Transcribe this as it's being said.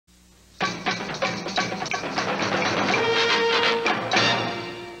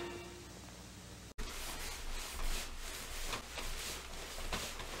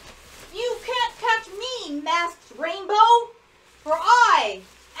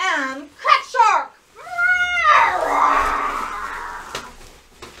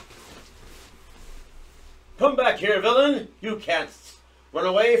here, villain. You can't run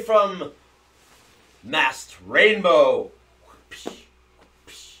away from Masked Rainbow.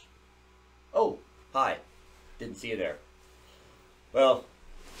 Oh, hi. Didn't see you there. Well,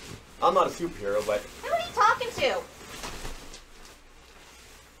 I'm not a superhero, but... Who are you talking to?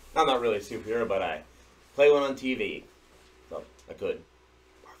 I'm not really a superhero, but I play one on TV. So, I could.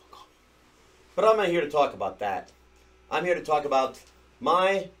 Marvel call me. But I'm not here to talk about that. I'm here to talk about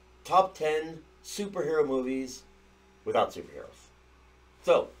my top 10 superhero movies without superheroes.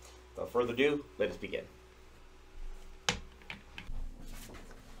 So, without further ado, let us begin.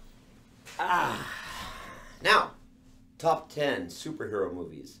 Now, top 10 superhero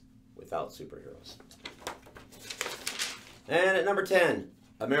movies without superheroes. And at number 10,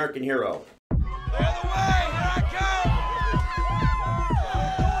 American Hero. Clear the way! Here I come!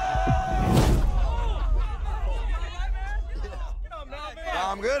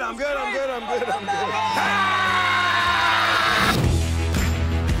 I'm good.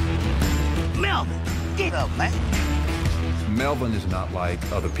 Melvin, get up, man. Melvin is not like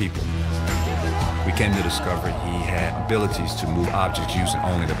other people. We came to discover he had abilities to move objects using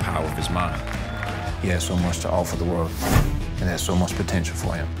only the power of his mind. He has so much to offer the world, and has so much potential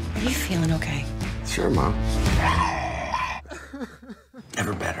for him. Are you feeling okay? Sure, Mom.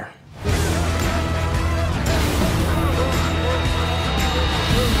 Ever better.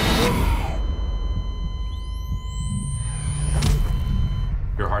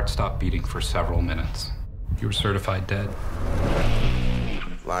 Your heart stopped beating for several minutes. You were certified dead.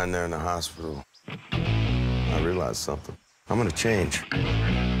 Lying there in the hospital, I realized something. I'm gonna change.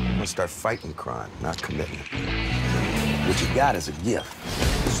 I'm gonna start fighting crime, not committing it. What you got is a gift.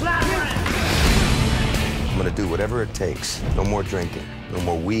 I'm gonna do whatever it takes. No more drinking, no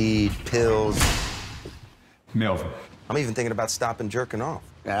more weed, pills. Melvin. I'm even thinking about stopping jerking off.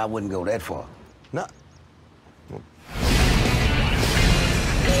 I wouldn't go that far. No.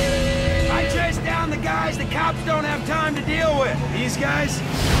 I chase down the guys the cops don't have time to deal with. These guys?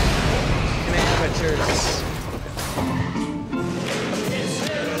 Amateurs.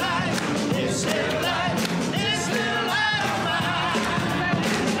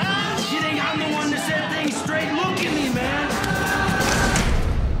 You think I'm the one to set things straight? Look at me, man.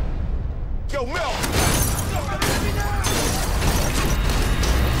 Yo, Mel!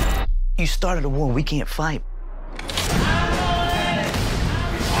 You started a war we can't fight.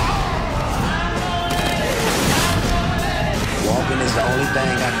 Walking is the only thing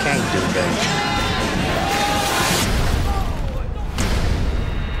I can't do, baby.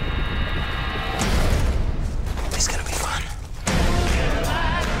 It's gonna be fun.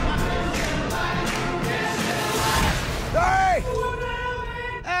 Hey!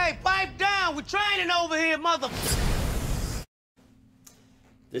 Hey, pipe down! We're training over here, mother...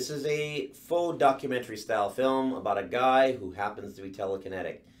 This is a faux documentary style film about a guy who happens to be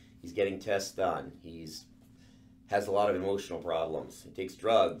telekinetic. He's getting tests done. Has a lot of emotional problems. He takes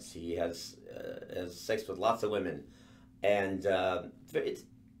drugs. He has sex with lots of women, and it's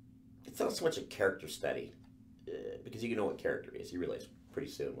not so much a character study because you can know what character he is. You realize pretty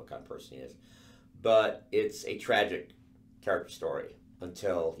soon what kind of person he is, but it's a tragic character story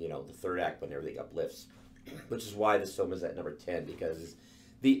until the third act when everything uplifts, which is why this film is at number 10 because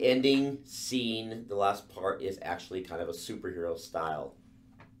the ending scene, the last part, is actually kind of a superhero style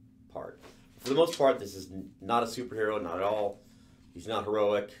part. For the most part, this is not a superhero, not at all. He's not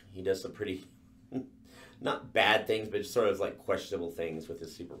heroic. He does some pretty, not bad things, but just sort of like questionable things with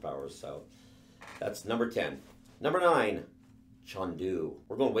his superpowers. So that's number 10. Number 9, Chandu.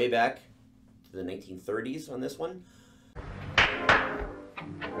 We're going way back to the 1930s on this one.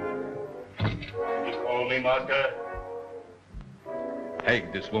 You call me, Master?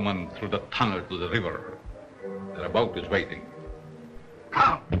 Take this woman through the tunnel to the river. Their boat is waiting.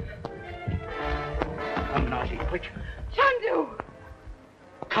 Come! Come, naughty, quick. Chandu!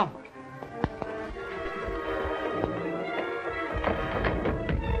 Come.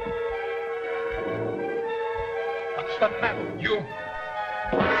 What's the matter with you?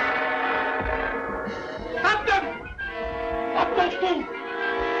 Stop them! Stop those two!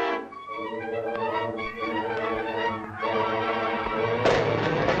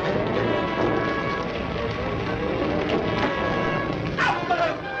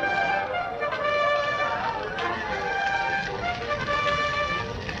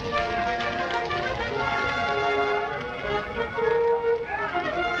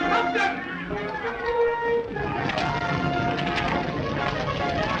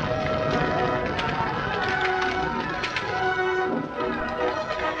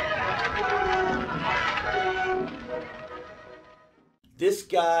 This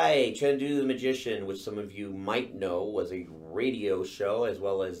guy, Chandu the Magician, which some of you might know, was a radio show as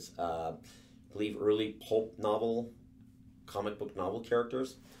well as, I believe, early pulp novel, comic book novel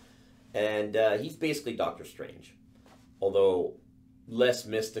characters. And he's basically Doctor Strange, although less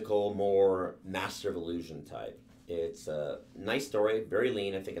mystical, more Master of Illusion type. It's a nice story, very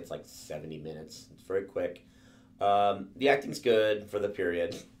lean. I think it's like 70 minutes. It's very quick. The acting's good for the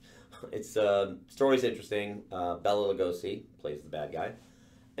period. It's story's interesting. Bela Lugosi plays the bad guy,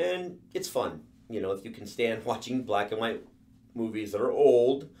 and it's fun. You know, if you can stand watching black and white movies that are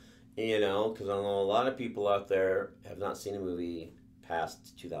old, you know, because I know a lot of people out there have not seen a movie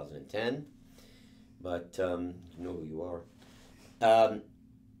past 2010, but you know who you are.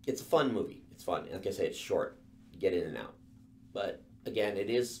 It's a fun movie. It's fun. Like I say, it's short. You get in and out. But again,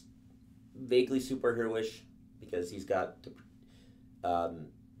 it is vaguely superhero-ish because he's got to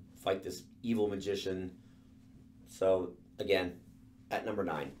fight this evil magician. So again, at number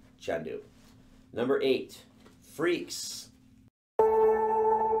 9, Chandu. Number 8, Freaks.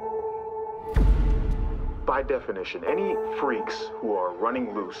 By definition, any freaks who are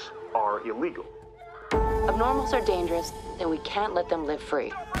running loose are illegal. Abnormals are dangerous, and we can't let them live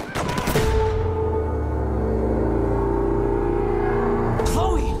free.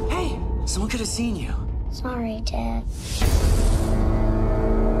 Chloe! Hey! Someone could have seen you. Sorry, Dad.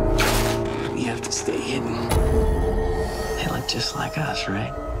 We have to stay hidden. They look just like us,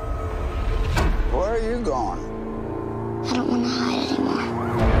 right? Where are you going? I don't want to hide anymore.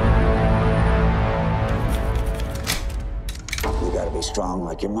 You gotta be strong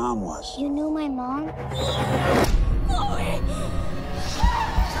like your mom was. You knew my mom? Chloe!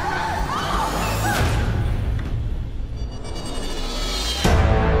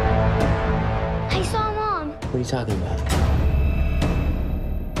 I saw Mom. What are you talking about?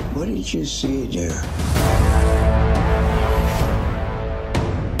 What did you see, dear?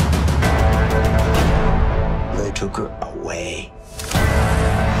 They took her away.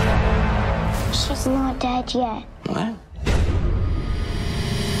 She's not dead yet. What?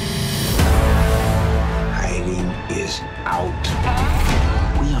 Hiding is out.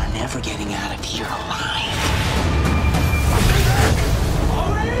 We are never getting out of here alive.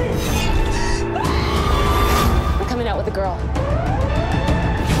 I'm coming out with a girl.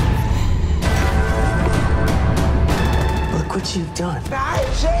 Look what you've done. I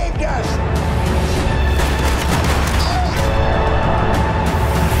saved us!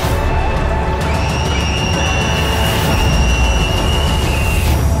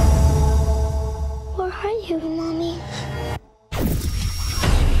 Where are you, Mommy?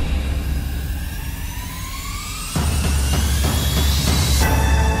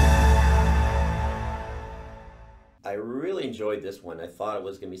 I really enjoyed this one. I thought it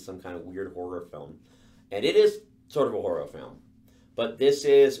was going to be some kind of weird horror film. And it is sort of a horror film. But this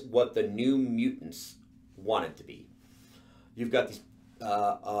is what the New Mutants want it to be. You've got these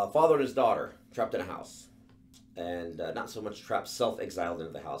father and his daughter trapped in a house. And not so much trapped, self-exiled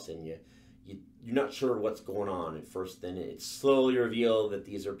into the house. And you're not sure what's going on at first. Then it's slowly revealed that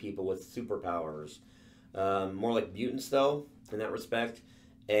these are people with superpowers. More like mutants, though, in that respect.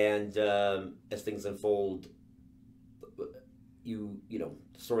 And as things unfold, you know,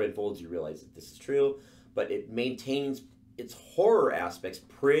 the story unfolds, you realize that this is true, but it maintains its horror aspects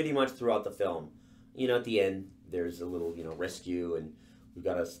pretty much throughout the film. You know, at the end, there's a little, you know, rescue, and we've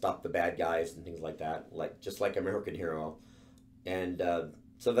got to stop the bad guys and things like that, like just like American Hero. And so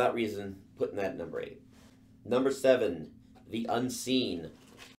for that reason, putting that at number 8. Number 7, The Unseen.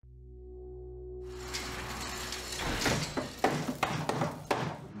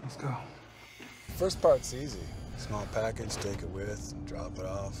 Let's go. First part's easy. Small package, take it with, drop it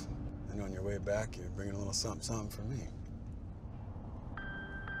off. And on your way back, you're bringing a little something for me.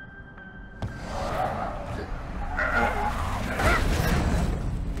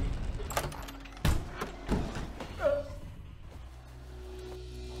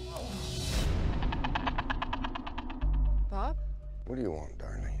 Bob? What do you want,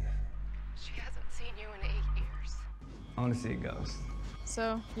 darling? She hasn't seen you in 8 years. I want to see a ghost.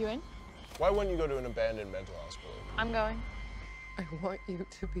 So, you in? Why wouldn't you go to an abandoned mental hospital? I'm going. I want you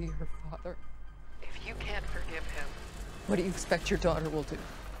to be her father. If you can't forgive him, what do you expect your daughter will do?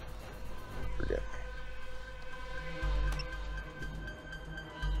 Forget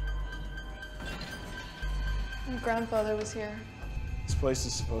me. My grandfather was here. This place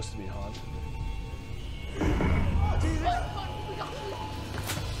is supposed to be haunted.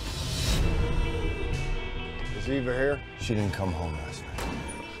 Is Eva here? She didn't come home last night.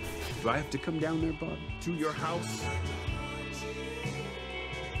 Do I have to come down there, Bob? To your house?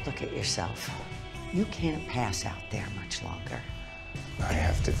 Look at yourself. You can't pass out there much longer. I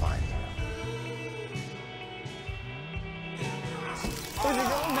have to find her. Is it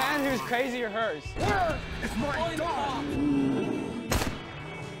your old man who's crazy or hers? It's my dog!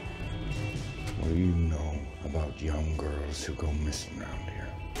 What do you know about young girls who go missing around here?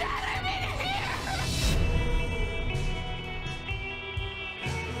 Dad, I'm in here!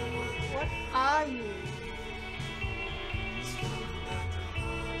 What are you?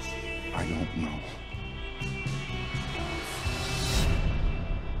 I don't know.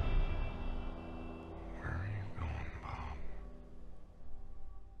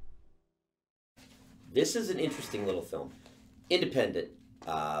 This is an interesting little film. Independent.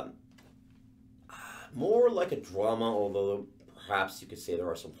 More like a drama, although perhaps you could say there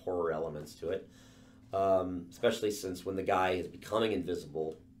are some horror elements to it. Especially since when the guy is becoming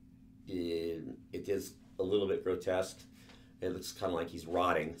invisible, it is a little bit grotesque. It looks kind of like he's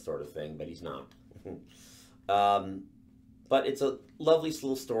rotting sort of thing, but he's not. But it's a lovely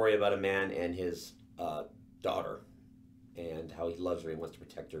little story about a man and his daughter, and how he loves her and wants to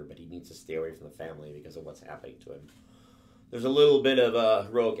protect her, but he needs to stay away from the family because of what's happening to him. There's a little bit of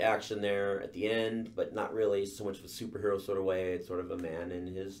heroic action there at the end, but not really so much of a superhero sort of way. It's sort of a man and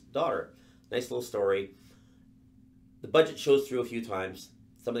his daughter. Nice little story. The budget shows through a few times.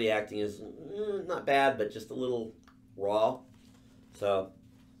 Some of the acting is not bad, but just a little raw. So,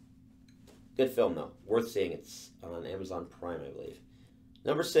 good film though. Worth seeing. It's on Amazon Prime, I believe.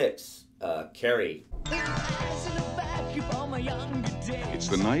 Number 6, Carrie. It's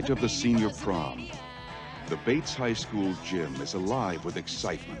the night of the senior prom. The Bates High School gym is alive with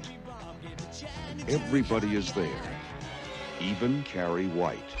excitement. Everybody is there, even Carrie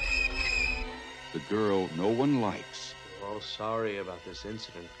White. The girl no one likes. We're all sorry about this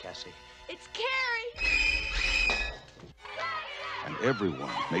incident, Cassie. It's Carrie! And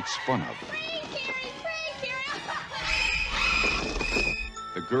everyone makes fun of her.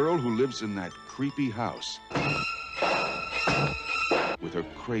 The girl who lives in that creepy house with her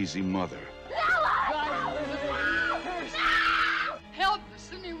crazy mother. Help the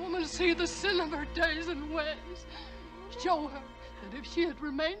sinning woman see the sin of her days and ways. Show her that if she had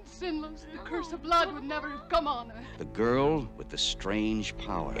remained sinless, the curse of blood would never have come on her. The girl with the strange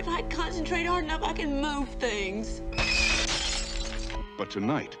power. If I concentrate hard enough, I can move things. But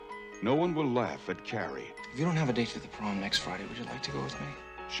tonight, no one will laugh at Carrie. If you don't have a date for the prom next Friday, would you like to go with me?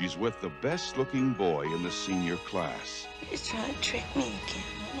 She's with the best-looking boy in the senior class. He's trying to trick me again.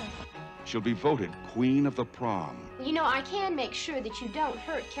 She'll be voted queen of the prom. You know, I can make sure that you don't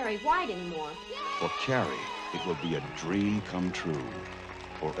hurt Carrie White anymore. For Carrie, it will be a dream come true.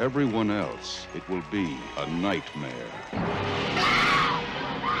 For everyone else, it will be a nightmare.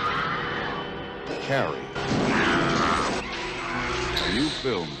 Carrie. A new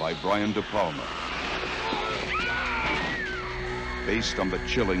film by Brian De Palma. Based on the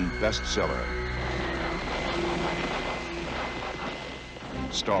chilling bestseller.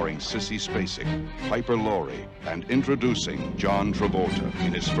 Starring Sissy Spacek, Piper Laurie, and introducing John Travolta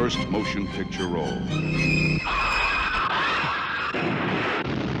in his first motion picture role.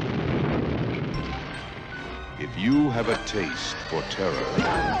 If you have a taste for terror,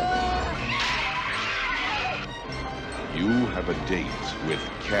 you have a date with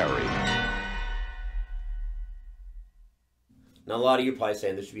Carrie. Now, a lot of you are probably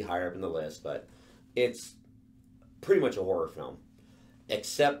saying this should be higher up in the list, but it's pretty much a horror film,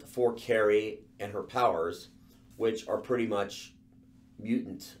 except for Carrie and her powers, which are pretty much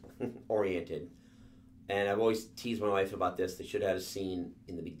mutant-oriented. And I've always teased my wife about this. They should have had a scene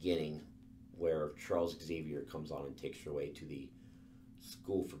in the beginning where Charles Xavier comes on and takes her away to the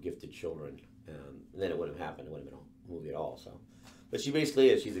school for gifted children. And then it wouldn't have happened. It wouldn't have been a movie at all. So, but she basically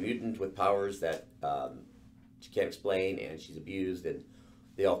is. She's a mutant with powers that she can't explain, and she's abused, and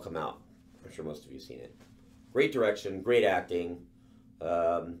they all come out. I'm sure most of you have seen it. Great direction, great acting,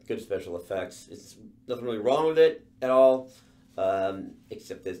 good special effects. It's nothing really wrong with it at all,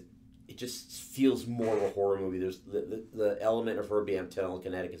 except that it just feels more of a horror movie. There's the element of her being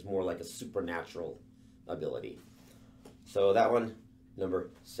telekinetic is more like a supernatural ability. So that one,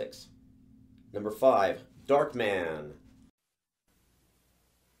 number 6. Number 5, Dark Man.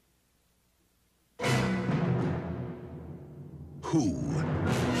 Who?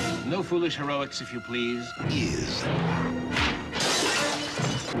 No foolish heroics, if you please. Is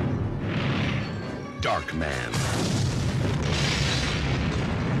Dark Man.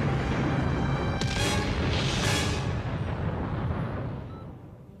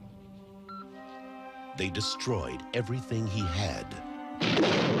 They destroyed everything he had,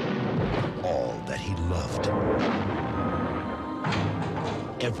 all that he loved,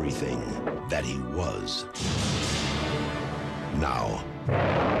 everything that he was. now.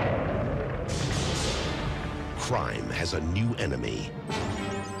 Crime has a new enemy,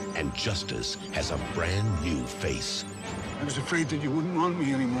 and justice has a brand new face. I was afraid that you wouldn't want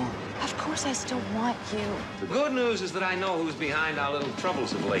me anymore. Of course I still want you. The good news is that I know who's behind our little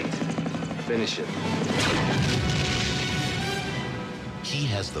troubles of late. Finish it. He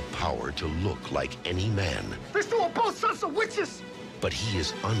has the power to look like any man, These two are both sons of witches! but he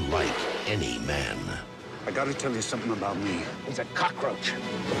is unlike any man. I gotta tell you something about me. He's a cockroach.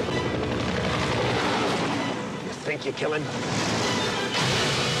 You think you kill him?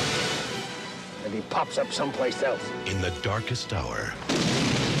 And he pops up someplace else. In the darkest hour,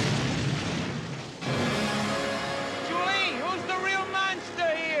 Julie, who's the real monster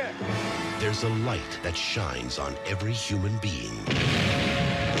here? there's a light that shines on every human being.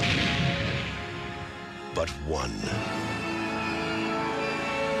 But one.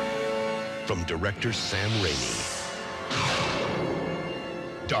 From director Sam Raimi,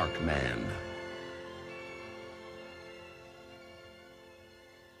 Dark Man.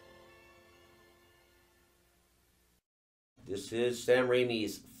 This is Sam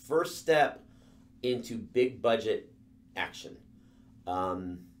Raimi's first step into big budget action.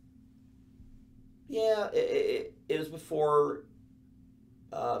 Yeah, it was before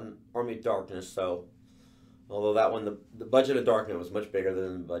Army of Darkness, so although that one, the budget of Darkness was much bigger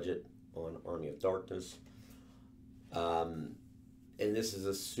than the budget on Army of Darkness. And this is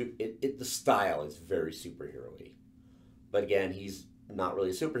the style is very superhero-y. But again, he's not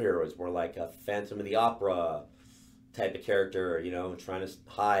really a superhero. It's more like a Phantom of the Opera type of character, you know, trying to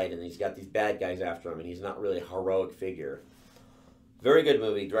hide, and he's got these bad guys after him, and he's not really a heroic figure. Very good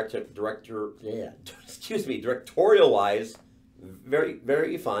movie, directorial-wise,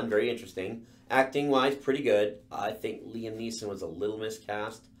 very fun, very interesting. Acting-wise, pretty good. I think Liam Neeson was a little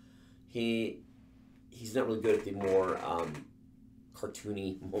miscast. He's not really good at the more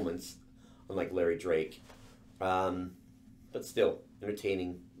cartoony moments, unlike Larry Drake. But still,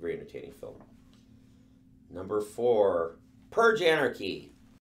 entertaining, very entertaining film. Number 4, Purge Anarchy.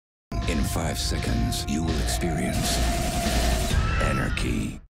 In 5 seconds, you will experience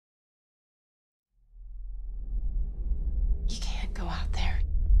anarchy. You can't go out there.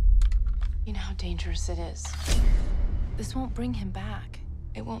 You know how dangerous it is. This won't bring him back.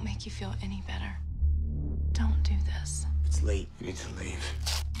 It won't make you feel any better. Don't do this. It's late. You need to leave.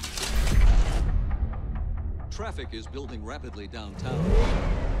 Traffic is building rapidly downtown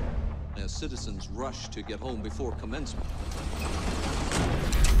as citizens rush to get home before commencement.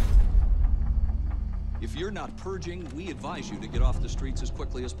 If you're not purging, we advise you to get off the streets as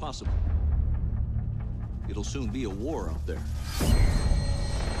quickly as possible. It'll soon be a war out there.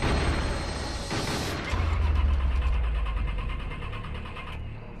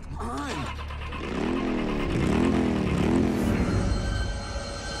 Come on.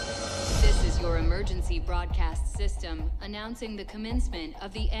 This is your emergency broadcast system announcing the commencement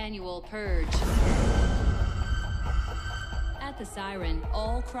of the annual purge. At the siren,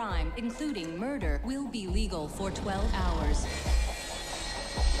 all crime, including murder, will be legal for 12 hours.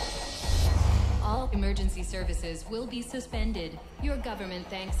 All emergency services will be suspended. Your government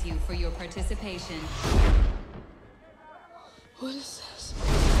thanks you for your participation. What is this?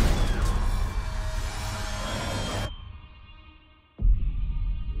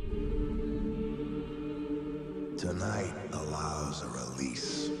 Tonight allows a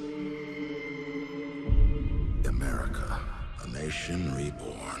release. America, a nation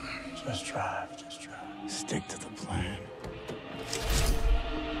reborn. Just drive. Stick to the plan.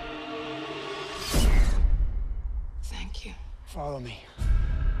 Thank you. Follow me.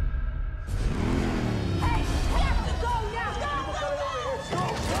 Hey, we have to go now! Go!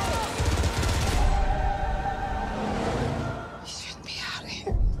 We shouldn't be out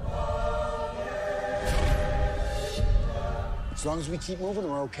here. As long as we keep moving,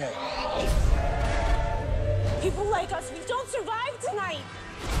 we're okay. People like us, we don't survive tonight!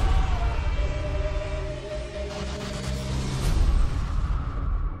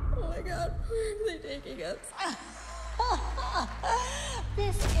 Oh my God, where are they taking us?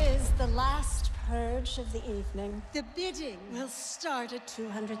 This is the last purge of the evening. The bidding will start at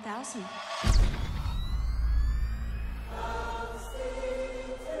 200,000.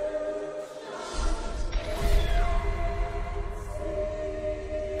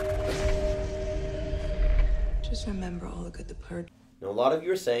 Just remember all the good the purge. Now, a lot of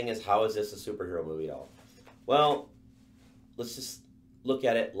you are saying is, how is this a superhero movie at all? Well, let's just look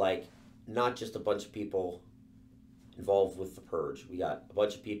at it like not just a bunch of people involved with the Purge. We got a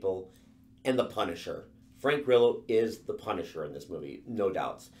bunch of people and the Punisher. Frank Grillo is the Punisher in this movie, no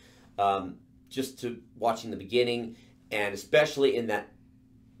doubts. Just to watching the beginning, And especially in that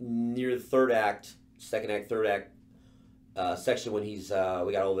near the third act, second act, third act section when he's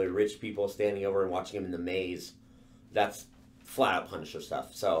we got all the rich people standing over and watching him in the maze. That's flat out Punisher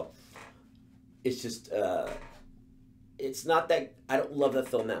stuff. So it's just it's not that I don't love that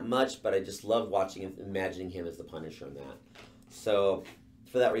film that much, but I just love watching him, imagining him as the Punisher in that. So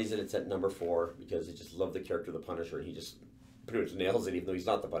for that reason, it's at number 4 because I just love the character of the Punisher, and he just pretty much nails it, even though he's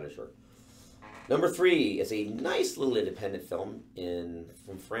not the Punisher. Number 3 is a nice little independent film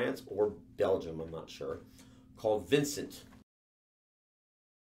from France or Belgium, I'm not sure, called Vincent.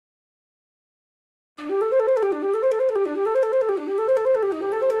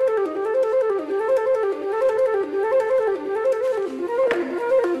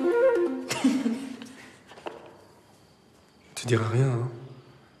 Tu diras rien, hein?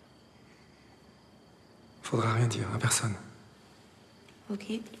 Faudra rien dire à personne.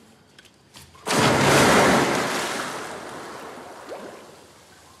 Ok.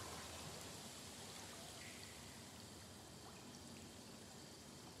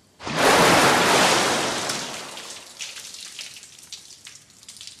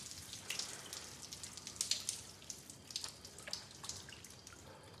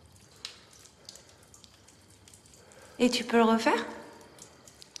 Et tu peux le refaire?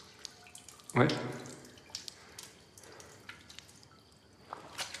 Ouais.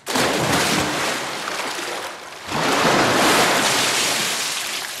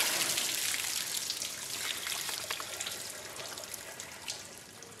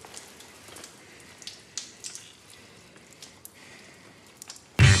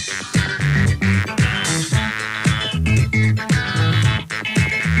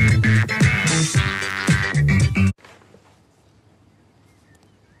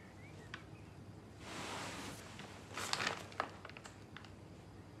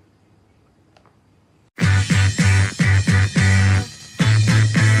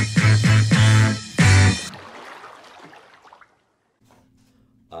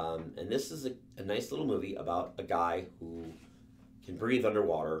 And this is a nice little movie about a guy who can breathe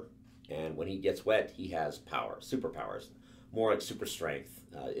underwater, and when he gets wet, he has superpowers, more like super strength,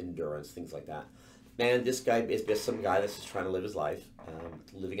 endurance, things like that. And this guy is just some guy that's just trying to live his life,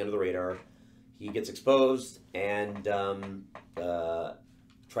 living under the radar. He gets exposed and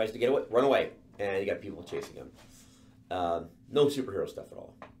tries to run away, and you got people chasing him. No superhero stuff at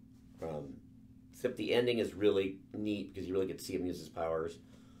all. Except the ending is really neat because you really get to see him use his powers.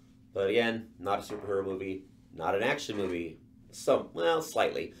 But again, not a superhero movie, not an action movie. Well,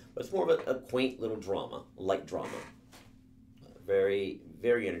 slightly, but it's more of a quaint little drama, a light drama. Very,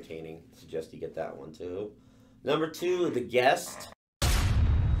 very entertaining. Suggest you get that one too. Number 2, The Guest.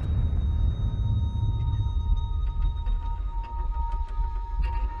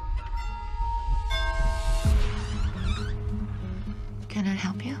 Can I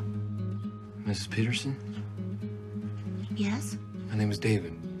help you? Mrs. Peterson? Yes? My name is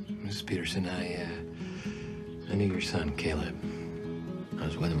David. Mrs. Peterson, I knew your son, Caleb. I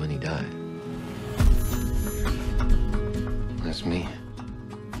was with him when he died. That's me.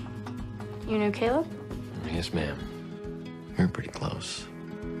 You know Caleb? Yes, ma'am. We were pretty close.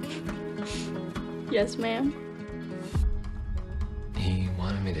 Yes, ma'am. He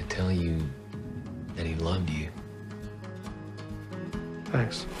wanted me to tell you that he loved you.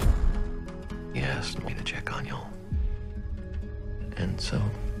 Thanks. He asked me to check on y'all. And so,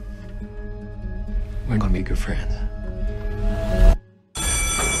 we're gonna be good friends.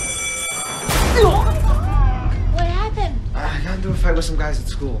 What happened? I got into a fight with some guys at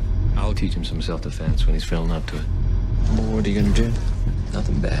school. I'll teach him some self-defense when he's feeling up to it. Well, what are you gonna do?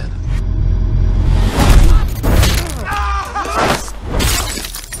 Nothing bad.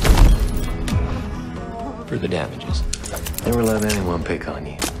 For the damages. Never let anyone pick on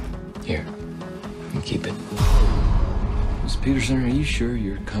you. Here, you keep it. Miss Peterson, are you sure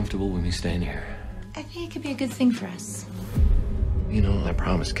you're comfortable with me staying here? I think it could be a good thing for us. You know, I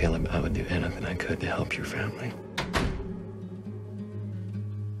promised Caleb I would do anything I could to help your family.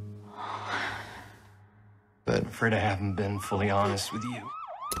 But I'm afraid I haven't been fully honest with you.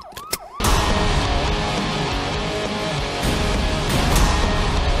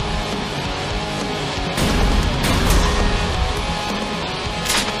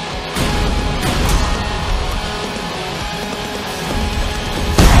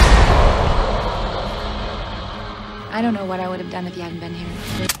 I don't know what I would have done if you hadn't been here.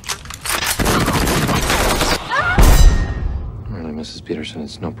 Really, Mrs. Peterson,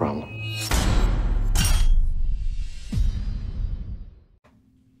 it's no problem.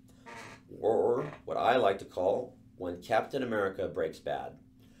 Or what I like to call When Captain America Breaks Bad.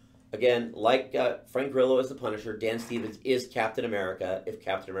 Again, like Frank Grillo as the Punisher, Dan Stevens is Captain America if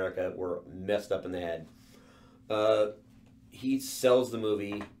Captain America were messed up in the head. He sells the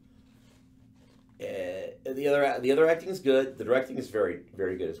movie. The other acting is good. The directing is very,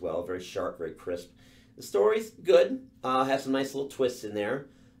 very good as well. Very sharp, very crisp. The story's good. Has some nice little twists in there.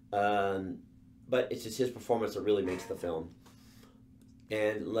 But it's just his performance that really makes the film.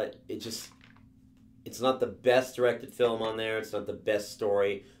 And it's not the best directed film on there. It's not the best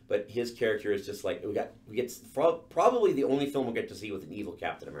story. But his character is just like, we get probably the only film we'll get to see with an evil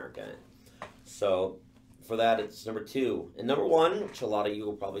Captain America in it. So, for that, it's number 2. And number 1, which a lot of you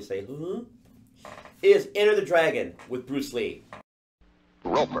will probably say, huh? Is Enter the Dragon with Bruce Lee.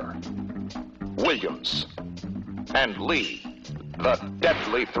 Roper, Williams, and Lee, the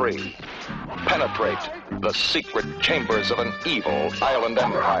Deadly Three, penetrate the secret chambers of an evil island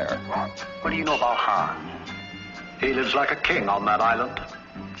empire. What do you know about Han? He lives like a king on that island,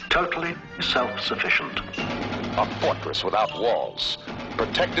 totally self-sufficient. A fortress without walls,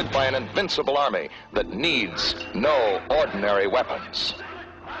 protected by an invincible army that needs no ordinary weapons.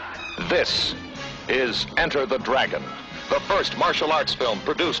 This is Enter the Dragon, the first martial arts film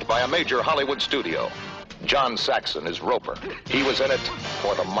produced by a major Hollywood studio. John Saxon is Roper. He was in it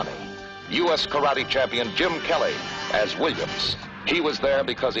for the money. U.S. karate champion Jim Kelly as Williams. He was there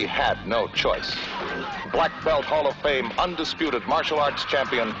because he had no choice. Black Belt Hall of Fame undisputed martial arts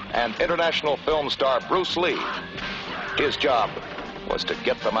champion and international film star Bruce Lee. His job was to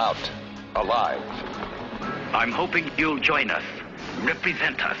get them out alive. I'm hoping you'll join us,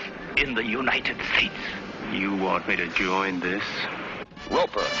 represent us in the United States. You want me to join this?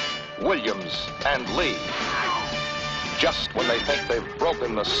 Roper, Williams, and Lee. Just when they think they've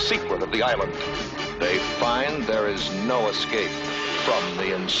broken the secret of the island, they find there is no escape from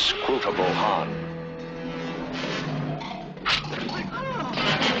the inscrutable Han.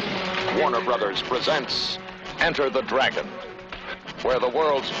 Warner Brothers presents Enter the Dragon, where the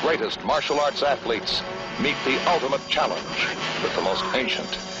world's greatest martial arts athletes meet the ultimate challenge with the most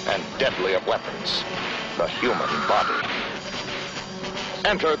ancient and deadly of weapons, the human body.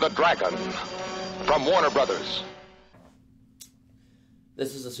 Enter the Dragon from Warner Brothers.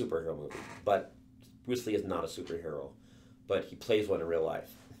 This is a superhero movie, but Bruce Lee is not a superhero, but he plays one in real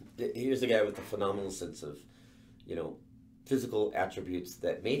life. Here's a guy with a phenomenal sense of, physical attributes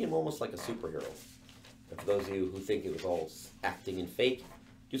that made him almost like a superhero. And for those of you who think it was all acting and fake,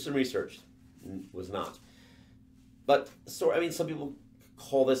 do some research. It was not. But, some people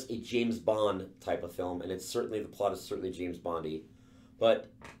call this a James Bond type of film, and the plot is certainly James Bondy.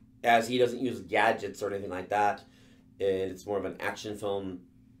 But as he doesn't use gadgets or anything like that, it's more of an action film,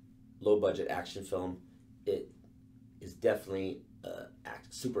 low-budget action film. It is definitely a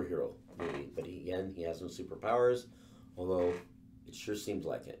superhero movie, but he has no superpowers, although it sure seems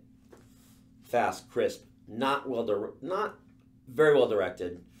like it. Fast, crisp, not very well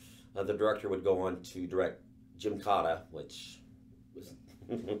directed. The director would go on to direct Jim Cotta, which was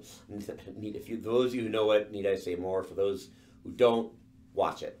those of you who know it, need I say more? For those who don't,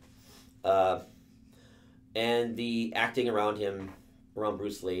 watch it. And the acting around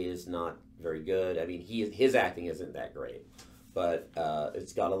Bruce Lee is not very good. I mean, his acting isn't that great, but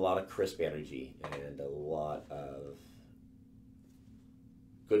it's got a lot of crisp energy and a lot of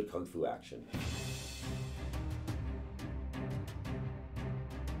good kung fu action.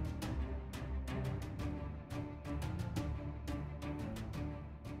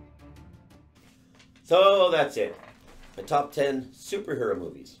 So that's it. My top 10 superhero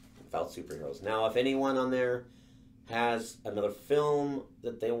movies about superheroes. Now, if anyone on there has another film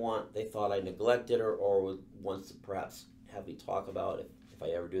that they thought I neglected or wants to perhaps have me talk about if I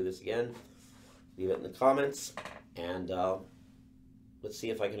ever do this again, leave it in the comments, and let's see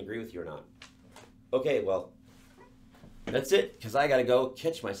if I can agree with you or not. Okay, well, that's it, because I gotta go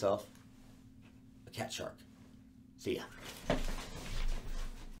catch myself a cat shark. See ya.